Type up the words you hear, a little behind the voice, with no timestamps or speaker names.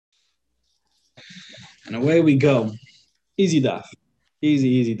And away we go. Easy daf.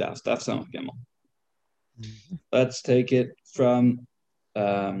 Easy daf. Daf Samach Gimel. Let's take it from,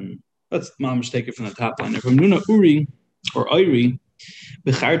 let's take it from the top line. From Nuna Uri, or Iri,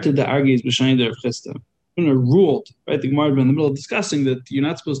 Becharta the Argis B'Shainer of Chista. Nuna ruled, right? The Gemara in the middle of discussing that you're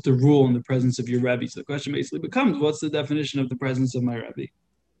not supposed to rule in the presence of your Rebbe. So the question basically becomes, what's the definition of the presence of my Rebbe?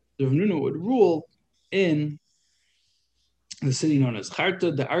 So Nuna would rule in the city known as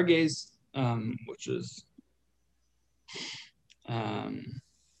Charta the Arges, which is Arges,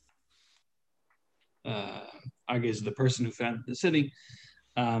 the person who founded the city,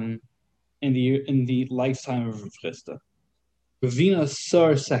 in the lifetime of Rav Chisda. Ravina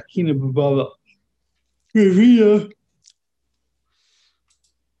Sar Sakina Baba. Ravina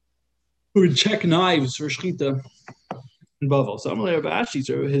would check knives for Shchita in Bavel. So Amalei Rav Ashi,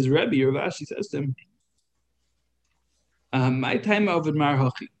 so his Rebbe, Rav Ashi says to him, my time of Mar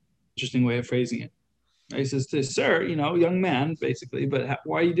Hachi. Interesting way of phrasing it. He says to, sir, young man, basically, but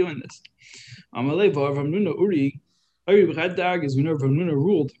why are you doing this? Amalei Rav Nuna Uri, Uri B'chad Dargis, we know Rav Nuna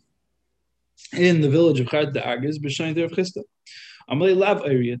ruled in the village of Chad Dargis, B'Shainer of Chista. Amalei Lav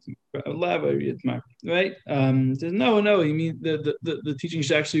Ariyat, right? Says, no, he means the teaching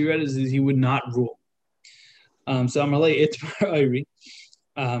she actually read is he would not rule. So Amalei Itmar Iri.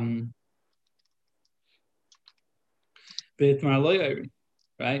 Itmar Loy Iri,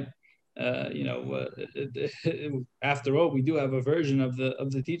 right? After all, we do have a version of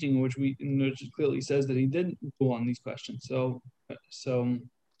the teaching in which it clearly says that he didn't rule on these questions. So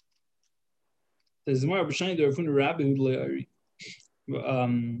there's more B'Shainer from the Rabbi who Loy Iri.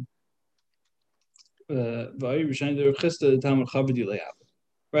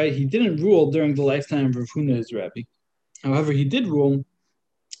 Right, he didn't rule during the lifetime of Rav Huna, his Rabbi. However, he did rule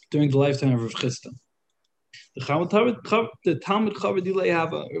during the lifetime of Rav Chisda. The Talmud Chaver Dilei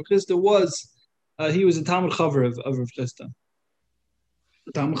Hava. Rav Chisda was he was a Talmud Chaver of Rav Chisda.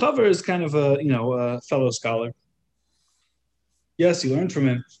 The Talmud Chaver is kind of a fellow scholar. Yes, he learned from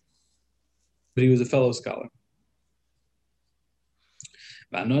him, but he was a fellow scholar.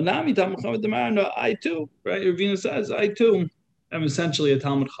 I too, right? Ravina says, I too am essentially a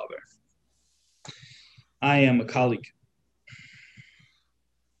Talmud Chaver. I am a colleague.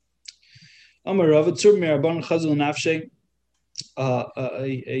 A young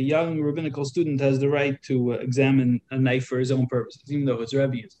rabbinical student has the right to examine a knife for his own purposes, even though his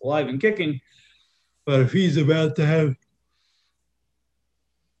Rebbe is alive and kicking. But if he's about to have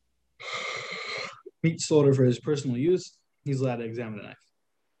meat slaughter for his personal use, he's allowed to examine a knife.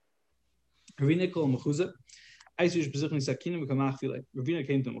 Ravina came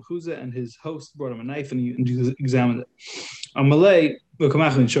to Mechuzah, and his host brought him a knife, and he examined it. Amalei,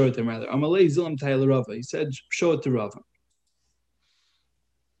 show it to him rather. Amalei Zilam Taylor Rava. He said, show it to Rava.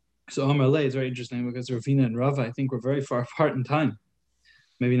 So Amalei is very interesting because Ravina and Rava, I think, were very far apart in time.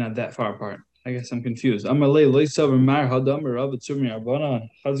 Maybe not that far apart. I guess I'm confused. Amalei Loisav Mar Hadam Rava Tzurmi Arbana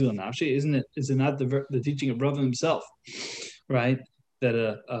Chazil Nafshi. Is it not the teaching of Rava himself, right? That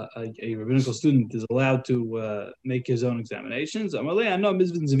a rabbinical student is allowed to make his own examinations. I'm not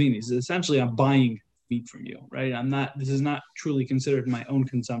mizvin zavini. Essentially, I'm buying meat from you, right? This is not truly considered my own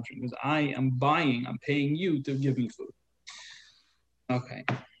consumption because I'm paying you to give me food. Okay.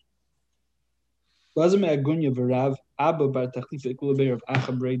 They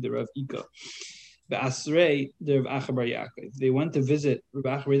went to visit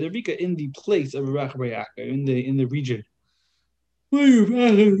Rav Achabar Rav Ika in the place of Rav Achabar Yaakov, in the region. He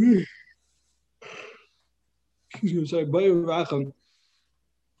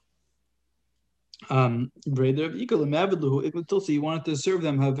wanted to serve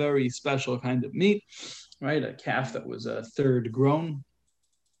them a very special kind of meat, right? A calf that was a third grown.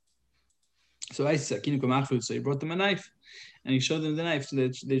 So he brought them a knife, and he showed them the knife so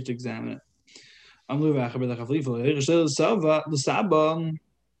they should examine it.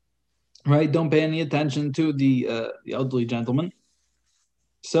 Right? Don't pay any attention to the elderly gentleman.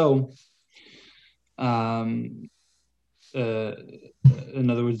 So, in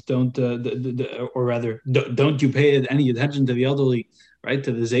other words, don't you pay any attention to the elderly, right?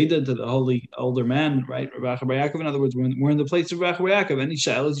 To the Zayda, to the older man, right? Rav Achabar Yaakov. In other words, we're in the place of Rav Achabar Yaakov. Any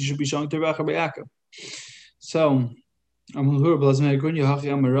shilas you should be showing to Rav Achabar Yaakov. So,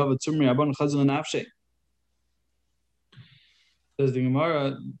 says the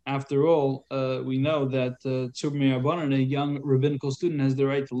Gemara, after all, we know that Tzur Me'Arbanan, a young rabbinical student, has the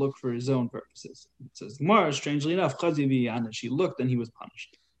right to look for his own purposes. It says the Gemara, strangely enough, Chazi v'Yanash, she looked and he was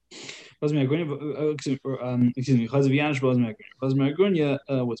punished. Chazi v'Yanash was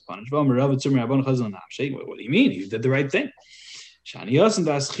punished. What do you mean? You did the right thing.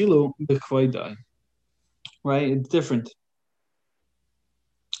 right? It's different.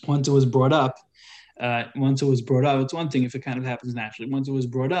 Once it was brought up, it's one thing if it kind of happens naturally. Once it was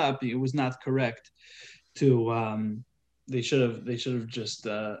brought up, it was not correct to. They should have just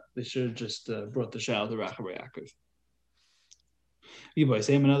brought the child to Rachel Bar Yaakov.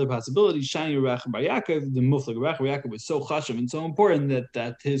 Same another possibility. Shani Rachel Bar Yaakov, the muflag Rachel Bar Yaakov was so chashav and so important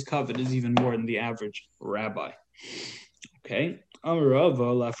that his covet is even more than the average rabbi. Okay. Right?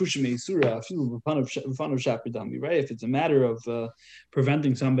 If it's a matter of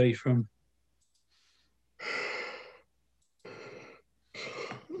preventing somebody from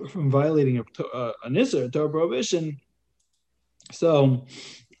violating a Isser, a Torah prohibition, so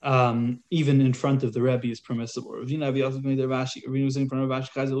even in front of the Rebbe is permissible. Ravina also made the Rashi. Ravina was in front of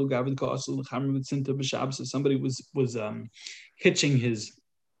Rashi. So somebody was hitching his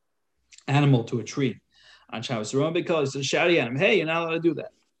animal to a tree on Shabbos. So Rabbi calls, says, shouting at him, "Hey, you're not allowed to do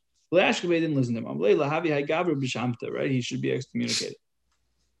that." Lashkabay didn't listen to him. Right? He should be excommunicated.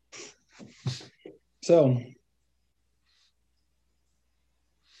 So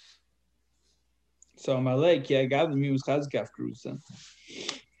Malek, yeah, Gavin me was Chazkaf Cruza.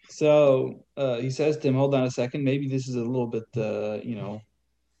 So he says to him, hold on a second, maybe this is a little bit, a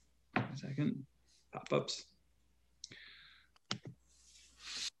second, pop-ups.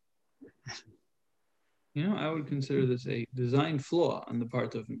 I would consider this a design flaw on the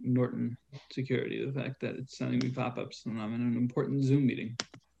part of Norton Security, the fact that it's sending me pop-ups when I'm in an important Zoom meeting.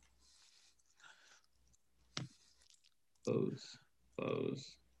 Close.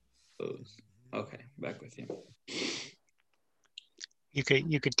 Okay, back with you.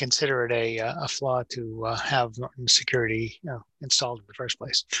 You could consider it a flaw to have Norton Security installed in the first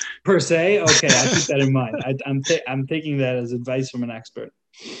place. Per se, okay, I'll keep that in mind. I'm taking that as advice from an expert.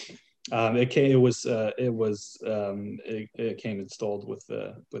 It came installed with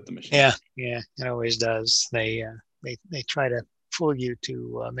the machine. Yeah, it always does. They try to fool you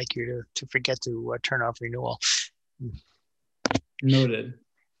to make you to forget to turn off renewal. Noted.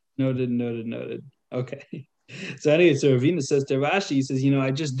 Okay. So anyway, so Ravina says to Rashi, he says,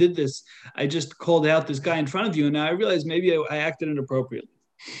 I just did this. I just called out this guy in front of you, and now I realize maybe I acted inappropriately.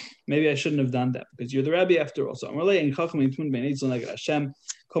 Maybe I shouldn't have done that because you're the Rabbi after all. So I'm relating Hashem.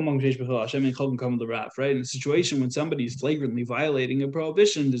 Right? In a situation when somebody is flagrantly violating a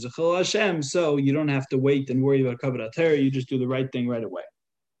prohibition, there's a Chil Hashem, so you don't have to wait and worry about Kabbalah Torah. You just do the right thing right away.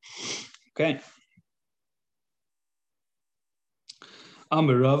 Okay.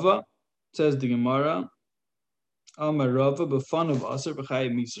 Amarava says the Gemara. Amarava b'fanav aser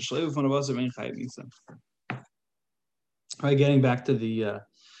b'chayim misa. Shlei b'fanav aser v'ein chayim misa. Right, getting back to the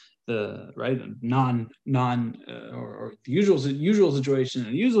right or the usual situation.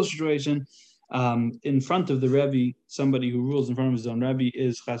 In the usual situation, in front of the Rebbe, somebody who rules in front of his own Rebbe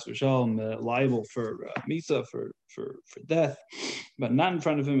is chas v'shalom liable for misa, for death, but not in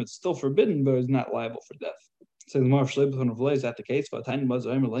front of him. It's still forbidden, but it's not liable for death. So the Mar Shlei b'fanav V'lei is that the case? But tiny was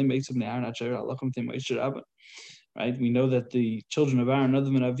Omer makes of Ne'ar not Sheir Halachim Tim Moshe Rabban. Right, we know that the children of Aaron, Nadav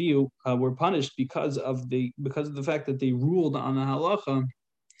and Avihu, were punished because of the fact that they ruled on the halacha.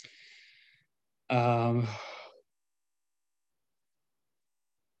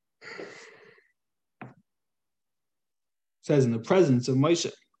 Says in the presence of Moshe,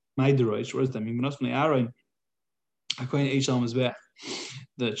 Maideroish, what does that mean?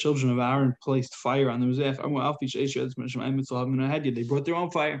 The children of Aaron placed fire on the Mizrach. They brought their own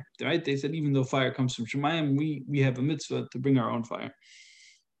fire. Right? They said, even though fire comes from Shemayim, we have a mitzvah to bring our own fire.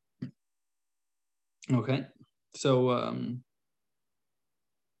 Okay. So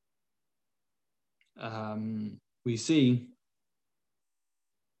we see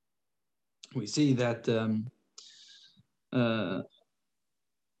that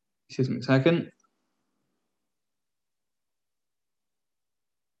excuse me a second.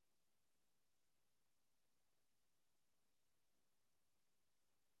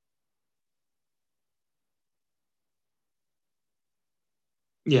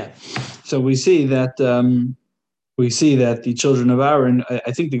 Yeah, so we see that the children of Aaron.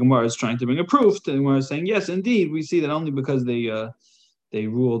 I think the Gemara is trying to bring a proof. The Gemara is saying, yes, indeed, we see that only because they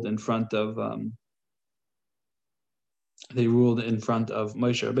ruled in front of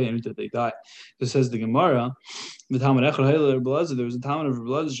Moshe Rabbeinu that they died. So says the Gemara, the Talmud Echad Heiler Rebbe there was a Talmud of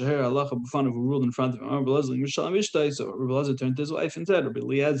Rebbe Lezer Sheher Halacha B'fanav who ruled in front of him. Rebbe Lezer Mishalam Ishtai. So Rebbe Lezer turned to his wife and said, Rebbe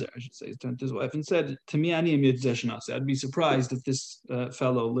Eliezer, I should say, turned to his wife and said, "To me, ani am yitzeh shenasi. I'd be surprised if this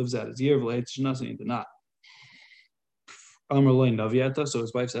fellow lives out his year. V'leitzeh shenasi, and did not." Amar Loi Naviata. So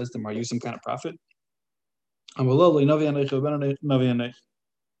his wife says to him, "Are you some kind of prophet?" Amar Loi Navi Anech Navi Anech.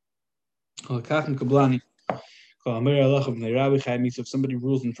 Alakachim Kablani. If somebody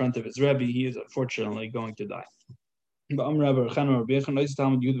rules in front of his Rebbe, he is unfortunately going to die. His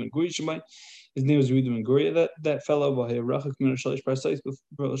name was Yehuda ben Guriah, that fellow, and he was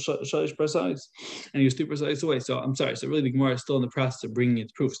 2 precise away. So I'm sorry. So really, the Gemara is still in the process of bringing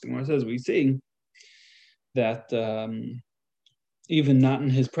its proofs. The Gemara says we're seeing that even not in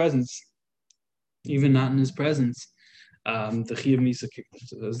his presence, the Chiyav Misa kicked him.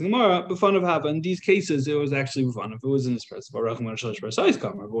 So there's the Gemara, b'fun of Haba. In these cases, it was actually b'fun. If it was in his presence,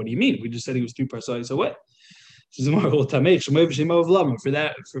 what do you mean? We just said he was 2 precise away. For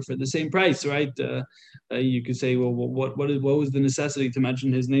that, for the same price, right? You could say, well, what was the necessity to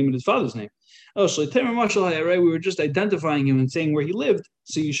mention his name and his father's name? Oh, right? We were just identifying him and saying where he lived,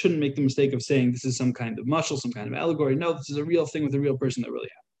 so you shouldn't make the mistake of saying this is some kind of mashal, some kind of allegory. No, this is a real thing with a real person that really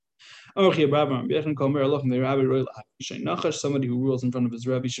happened. Somebody who rules in front of his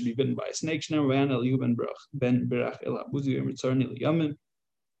rabbi should be bitten by a snake.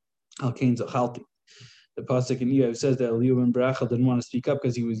 The pasuk in Iyov says that Eliyahu ben Barachel didn't want to speak up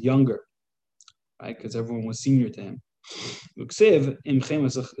because he was younger, right? Because everyone was senior to him. Right?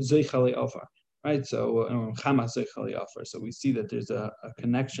 So so we see that there's a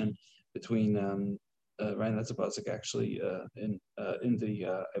connection between right. That's a pasuk actually in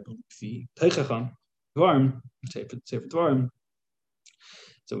the I believe the Teichachon Dvarim, Sefer Dvarim.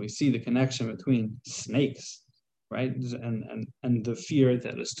 So we see the connection between snakes, right, and the fear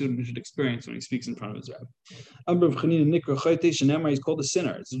that a student should experience when he speaks in front of his rabbi. He's called a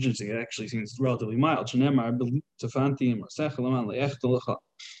sinner. It's interesting. It actually seems relatively mild.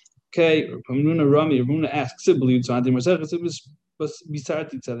 Okay, Ramuna asks, right?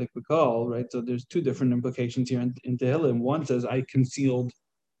 So there's 2 different implications here in Tehillim. One says, I concealed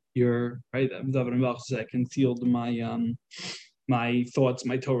your, right? David and says, I concealed my thoughts,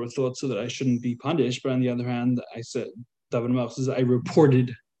 my Torah thoughts, so that I shouldn't be punished. But on the other hand, I said, David Melch says, I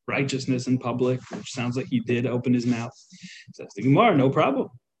reported righteousness in public, which sounds like he did open his mouth. Says the Gemara, no problem,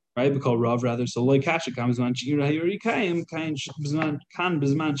 right? Because Rav rather so like kasha comes on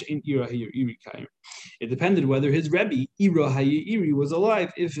it depended whether his Rebbe Ira Hayiri was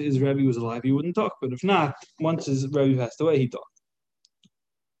alive. If his Rebbe was alive, he wouldn't talk. But if not, once his Rebbe passed away, he talked.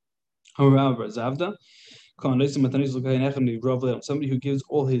 Zavda. Somebody who gives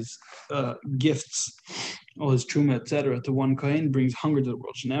all his gifts, all his truma, etc., to one kohen brings hunger to the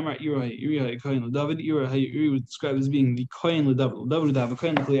world. David was described as being the kohen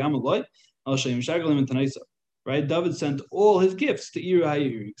leDavid. Right? David sent all his gifts to Ira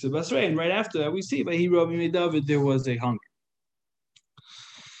Hayiri. So Basrei, and right after that, we see by he Rabbi David there was a hunger.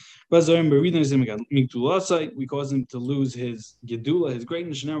 We caused him to lose his gedula, his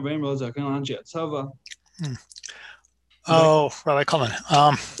greatness. Oh, Rabbi Coleman.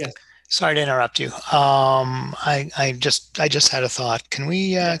 Yes. Sorry to interrupt you. I just had a thought. Can we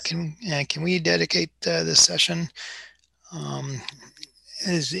Yes. can we dedicate this session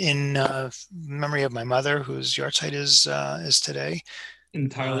is in memory of my mother, whose yahrzeit is today.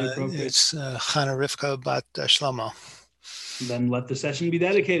 Entirely appropriate. It's Chana Rivka Bat Shlomo. Then let the session be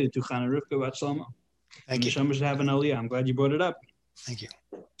dedicated to Chana Rivka Bat Shlomo. Thank you. Should have an aliyah. I'm glad you brought it up. Thank you.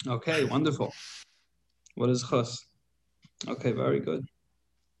 Okay, wonderful. What is chus? Okay, very good.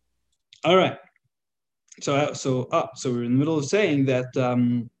 All right. So we're in the middle of saying that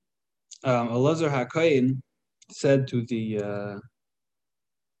Elazar HaKohen said to the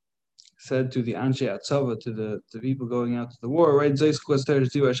Anshe Atzava, to the people going out to the war, right? This is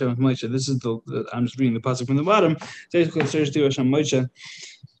the I'm just reading the pasuk from the bottom.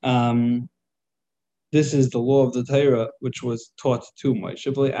 This is the law of the Torah which was taught to Moshe.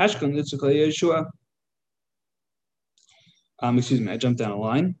 Excuse me, I jumped down a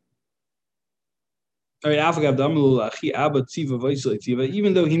line. All right,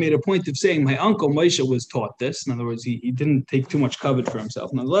 even though he made a point of saying my uncle Moshe was taught this, in other words, he didn't take too much covet for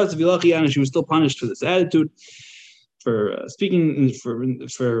himself. Nonetheless, she was still punished for this attitude, for speaking for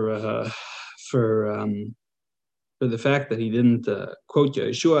the fact that he didn't quote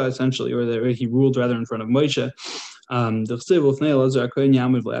Yeshua essentially, or that he ruled rather in front of Moshe. Right,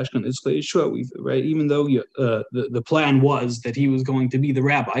 even though the plan was that he was going to be the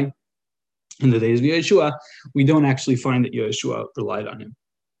rabbi in the days of Yeshua, we don't actually find that Yeshua relied on him.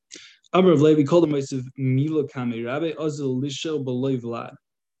 Amar of Levi called him Mila Kame Rabbi Azil Lishel Beloy Vlad.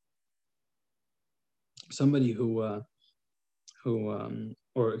 Somebody who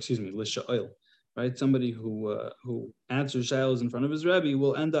Lisha Oil, right? Somebody who answers shilos in front of his rabbi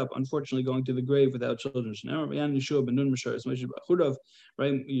will end up, unfortunately, going to the grave without children. Yeshua ben Nun,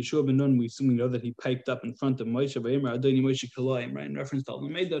 right? Yeshua ben Nun, we know that he piped up in front of Moshe, right? In reference to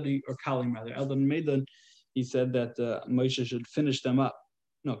Eldon Medan or Kalim rather. Eldon Medan he said that Moshe should finish them up.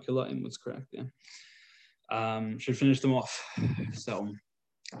 No, Kilaim was correct. Yeah, should finish them off. So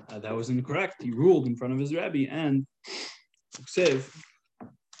that was incorrect. He ruled in front of his rabbi and said,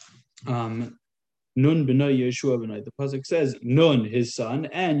 Nun b'nai Yeshua b'nai. The pasuk says Nun his son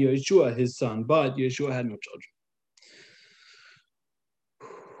and Yeshua his son, but Yeshua had no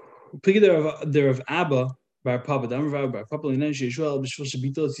children. There of Abba. Bar Papa, Bar Papa, and then Yeshua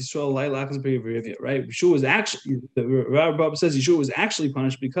Yisrael right? Yeshua was actually, the Rabbi Papa says Yeshua was actually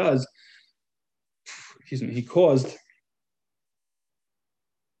punished because, he caused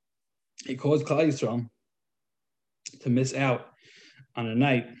Klal Yisrael to miss out on a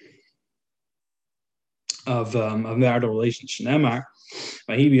night of marital relationship. Nemar,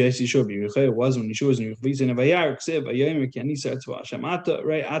 it was when Yeshua was in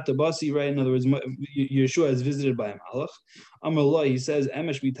right? Ata Basi, right? In other words, Yeshua is visited by a Malach. Amar Allah, he says,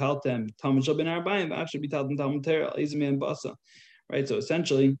 Emesh bitaltem Talmud Shal ben Arbaim, V'achshav bitaltem Talmud Torah, Izmi and Basa. Right? So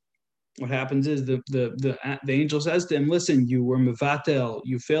essentially, what happens is the angel says to him, listen, you were mevatel,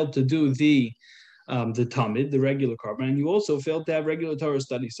 you failed to do the Talmud, the regular carbon, and you also failed to have regular Torah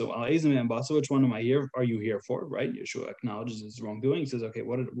study. So, which one are you here for? Right? Yeshua acknowledges his wrongdoing. He says, okay,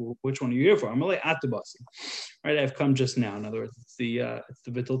 which one are you here for? I'm like at the basi. Right? I've come just now. In other words, it's the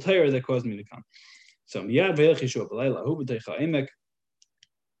Bittul Torah that caused me to come. So,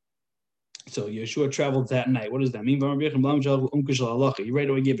 so Yeshua traveled that night. What does that mean? He right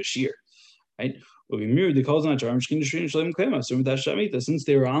away gave a shear. Right? Since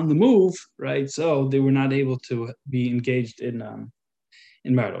they were on the move, right? So they were not able to be engaged in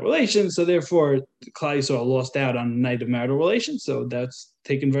marital relations. So therefore, Klal Yisrael lost out on the night of marital relations. So that's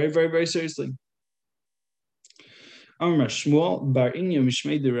taken very, very, very seriously. Shmuel bar Inya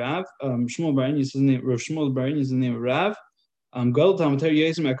Mishmei de Rav. Shmuel bar Inya is the name. Rav Shmuel bar Inya is the name of Rav. Gadol Talmud Torah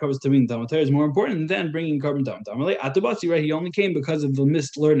Yesem covers Tamim. Talmud Torah is more important than bringing carbon Talmud. Atabasi, right? He only came because of the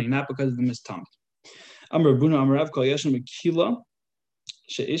missed learning, not because of the missed Talmud. Amar Buna Amar Rav Kol Yeshem Mekila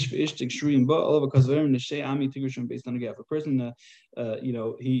Sheish V'ish Tikshruim Ba Olav Kazverim Neshei Ami Tigrushim based on a gap. A person,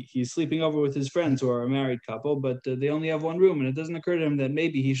 he's sleeping over with his friends who are a married couple, but they only have one room, and it doesn't occur to him that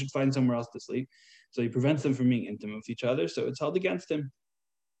maybe he should find somewhere else to sleep. So he prevents them from being intimate with each other. So it's held against him.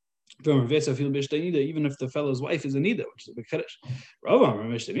 Even if the fellow's wife is a nida, which is a big chiddush.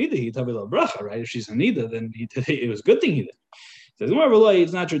 Right? If she's a nida, then it was a good thing he did. He says,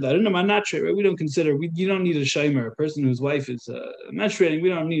 it's not true. Right? We don't consider, you don't need a shomer. A person whose wife is menstruating, we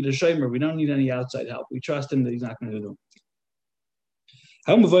don't need a shomer. We don't need any outside help. We trust him that he's not going to do it.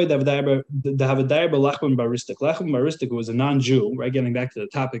 Lachman Baristik was a non-Jew, right? Getting back to the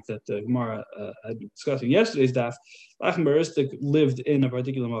topic that Gemara had been discussing yesterday's daf. Lachman Baristik lived in a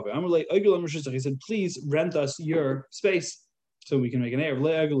particular maveh. He said, please rent us your space so we can make an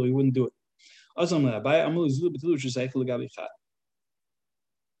Erev. We wouldn't do it.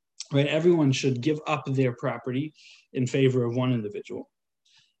 Right? Everyone should give up their property in favor of one individual.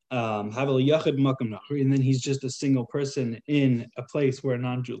 And then he's just a single person in a place where a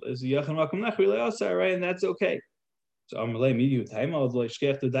non-Jew lives. Right? And that's okay. So but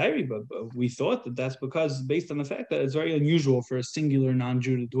we thought that that's because based on the fact that it's very unusual for a singular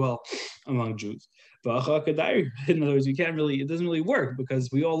non-Jew to dwell among Jews. In other words, it doesn't really work because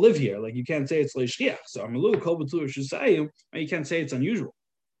we all live here. Like you can't say it's leishkiach. So you can't say it's unusual.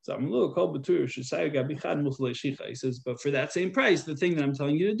 So he says, but for that same price, the thing that I'm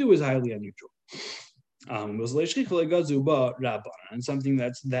telling you to do is highly unusual. And something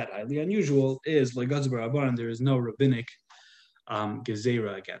that's that highly unusual is and there is no rabbinic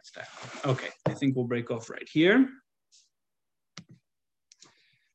gezerah against that. Okay, I think we'll break off right here.